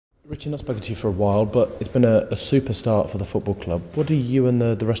Richie, not spoken to you for a while, but it's been a super start for the football club. What do you and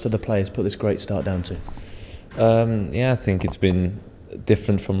the rest of the players put this great start down to? Yeah, I think it's been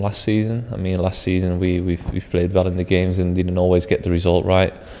different from last season. I mean, last season we've played well in the games and didn't always get the result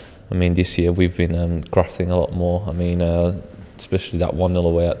right. I mean, this year we've been grafting a lot more. I mean, especially that 1-0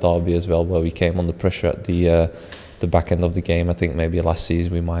 away at Derby as well, where we came under pressure at the back end of the game. I think maybe last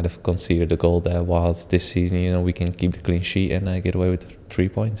season we might have conceded a goal there, whilst this season, you know, we can keep the clean sheet and get away with 3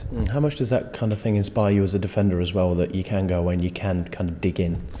 points. How much does that kind of thing inspire you as a defender as well, that you can go away and you can kind of dig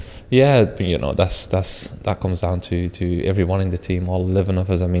in? Yeah, you know, that comes down to everyone in the team, all 11 of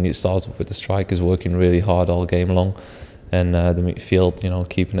us. I mean, it starts off with the strikers working really hard all game long, and the midfield, you know,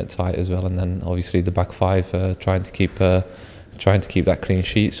 keeping it tight as well, and then obviously the back five trying to keep that clean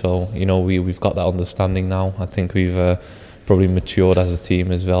sheet. So, you know, we've got that understanding now. I think we've probably matured as a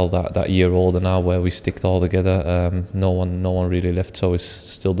team as well. That year older now, where we stick all together. No one really left, so it's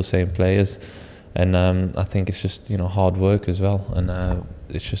still the same players. And I think it's just, you know, hard work as well. And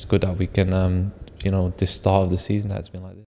it's just good that we can, you know, this start of the season that's been like this.